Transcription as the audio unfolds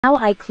How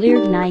I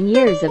cleared 9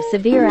 years of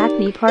severe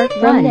acne part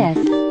 1. From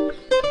this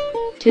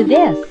to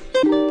this.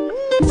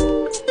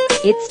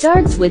 It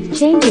starts with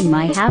changing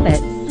my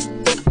habits.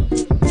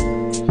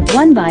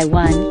 One by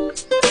one.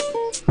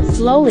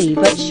 Slowly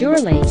but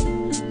surely.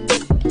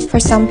 For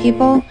some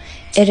people,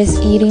 it is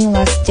eating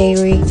less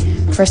dairy.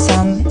 For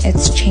some,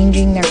 it's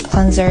changing their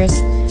cleansers.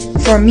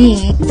 For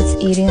me, it's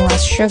eating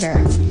less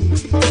sugar.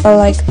 But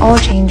like all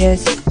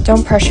changes,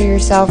 don't pressure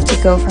yourself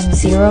to go from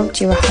 0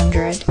 to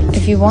 100.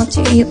 If you want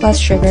to eat less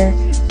sugar,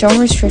 don't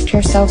restrict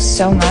yourself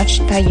so much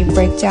that you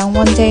break down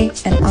one day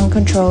and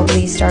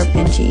uncontrollably start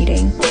binge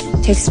eating.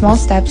 Take small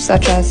steps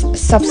such as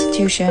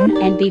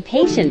substitution and be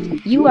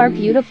patient. You are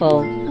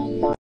beautiful.